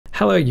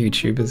Hello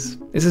YouTubers.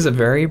 This is a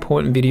very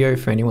important video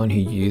for anyone who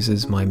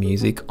uses my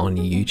music on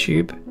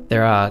YouTube.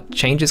 There are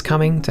changes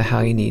coming to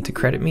how you need to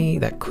credit me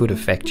that could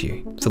affect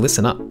you, so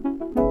listen up.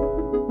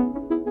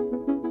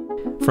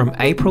 From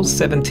April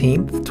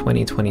 17th,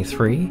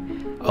 2023,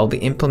 I'll be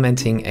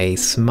implementing a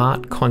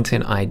smart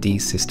content ID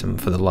system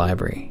for the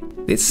library.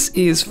 This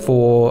is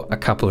for a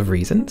couple of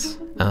reasons.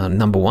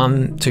 Number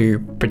one, to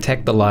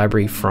protect the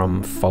library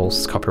from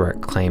false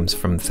copyright claims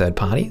from third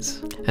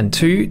parties. And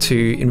two,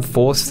 to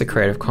enforce the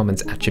Creative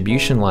Commons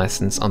attribution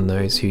license on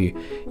those who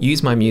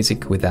use my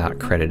music without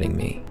crediting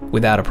me,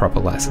 without a proper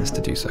license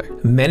to do so.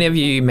 Many of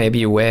you may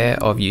be aware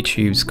of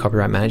YouTube's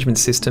copyright management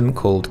system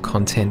called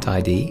Content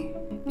ID.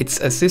 It's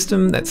a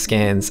system that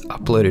scans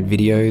uploaded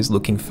videos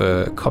looking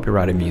for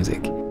copyrighted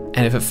music.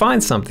 And if it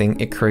finds something,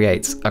 it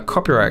creates a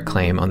copyright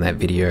claim on that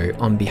video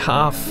on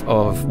behalf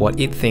of what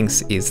it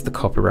thinks is the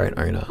copyright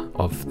owner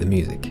of the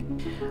music.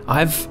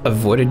 I've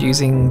avoided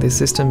using this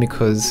system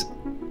because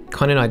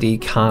Content ID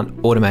can't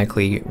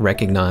automatically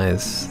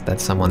recognize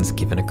that someone's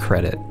given a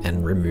credit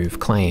and remove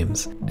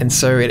claims. And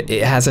so it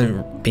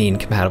hasn't been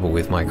compatible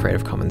with my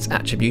Creative Commons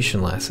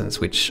attribution license,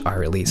 which I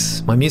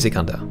release my music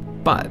under.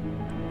 But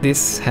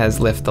this has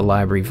left the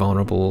library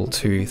vulnerable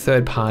to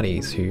third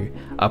parties who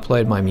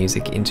upload my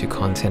music into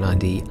Content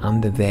ID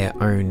under their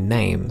own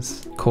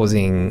names,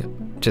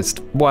 causing just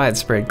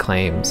widespread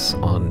claims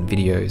on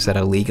videos that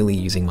are legally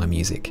using my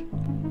music.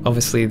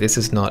 Obviously, this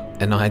is not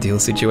an ideal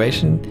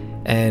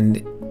situation, and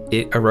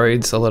it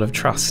erodes a lot of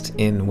trust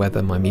in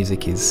whether my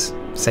music is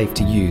safe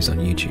to use on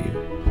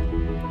YouTube.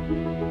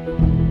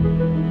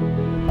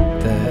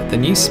 The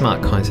new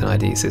Smart Content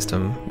ID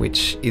system,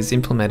 which is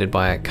implemented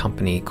by a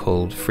company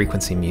called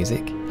Frequency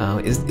Music,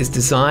 is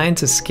designed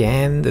to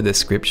scan the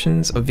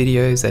descriptions of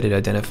videos that it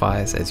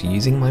identifies as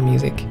using my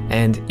music,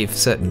 and if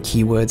certain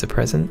keywords are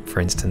present,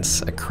 for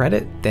instance a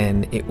credit,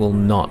 then it will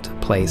not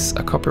place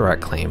a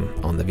copyright claim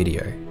on the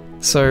video.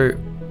 So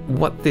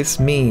what this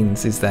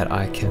means is that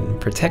I can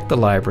protect the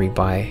library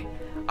by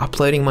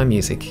uploading my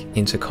music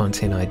into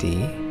Content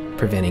ID,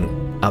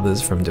 preventing others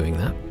from doing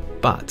that.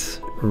 But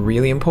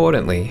really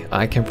importantly,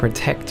 I can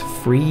protect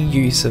free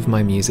use of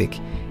my music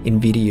in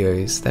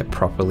videos that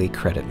properly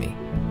credit me.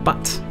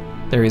 But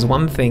there is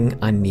one thing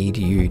I need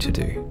you to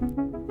do.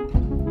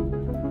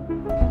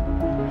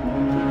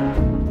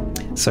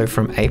 So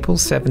from April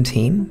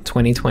 17,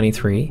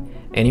 2023,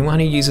 anyone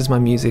who uses my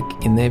music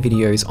in their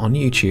videos on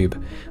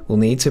YouTube will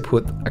need to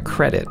put a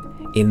credit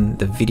in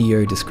the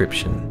video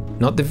description,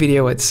 not the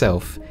video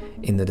itself,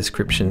 in the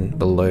description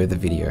below the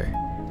video.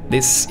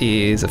 This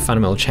is a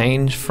fundamental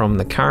change from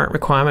the current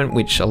requirement,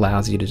 which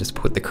allows you to just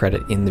put the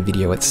credit in the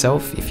video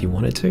itself if you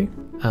wanted to.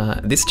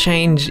 This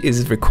change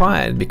is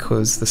required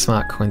because the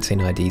Smart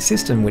Content ID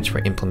system, which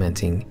we're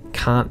implementing,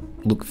 can't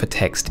look for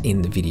text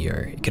in the video.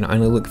 It can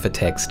only look for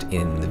text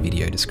in the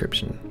video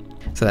description.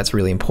 So that's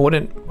really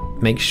important.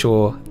 Make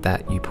sure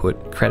that you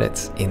put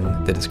credits in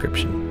the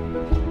description.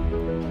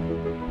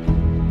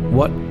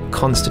 What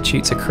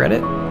constitutes a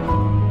credit?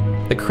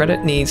 The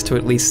credit needs to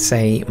at least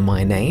say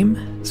my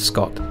name,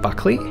 Scott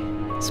Buckley,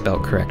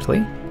 spelled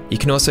correctly. You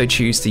can also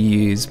choose to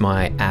use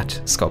my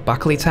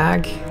 @ScottBuckley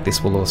tag.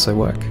 This will also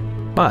work.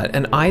 But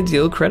an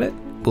ideal credit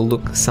will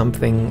look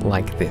something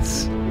like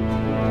this.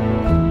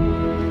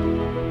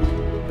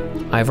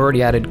 I've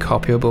already added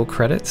copyable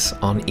credits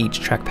on each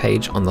track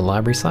page on the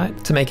library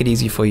site to make it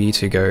easy for you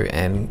to go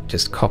and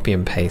just copy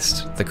and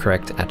paste the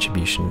correct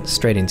attribution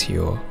straight into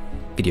your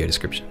video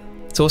description.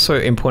 It's also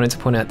important to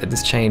point out that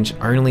this change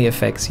only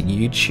affects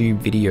YouTube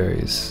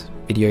videos.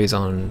 Videos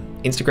on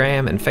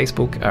Instagram and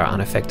Facebook are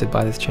unaffected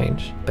by this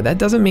change. But that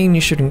doesn't mean you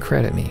shouldn't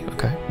credit me,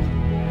 okay?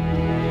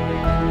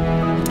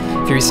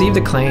 If you received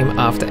a claim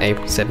after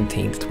April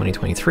 17th,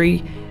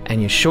 2023,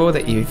 and you're sure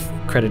that you've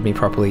credited me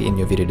properly in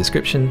your video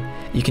description,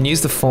 you can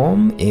use the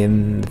form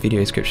in the video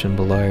description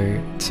below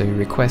to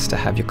request to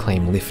have your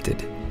claim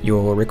lifted.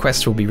 Your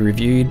request will be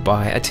reviewed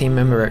by a team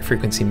member at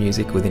Frequency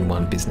Music within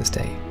 1 business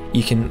day.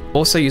 You can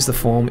also use the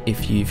form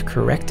if you've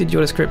corrected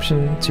your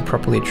description to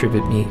properly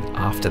attribute me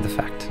after the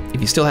fact.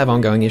 If you still have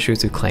ongoing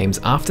issues with claims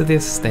after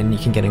this, then you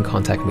can get in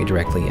contact with me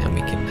directly and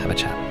we can have a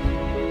chat.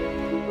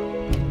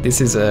 This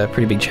is a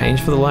pretty big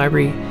change for the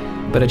library,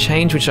 but a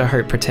change which I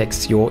hope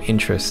protects your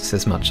interests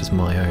as much as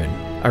my own.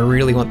 I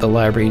really want the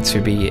library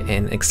to be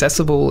an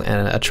accessible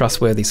and a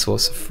trustworthy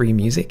source of free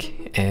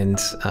music, and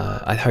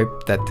I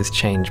hope that this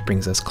change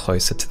brings us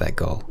closer to that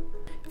goal.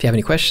 If you have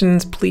any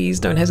questions, please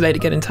don't hesitate to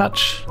get in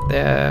touch.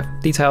 The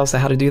details to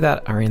how to do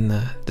that are in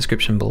the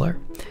description below.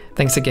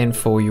 Thanks again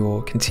for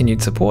your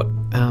continued support,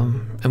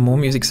 and more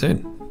music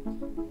soon.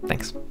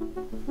 Thanks.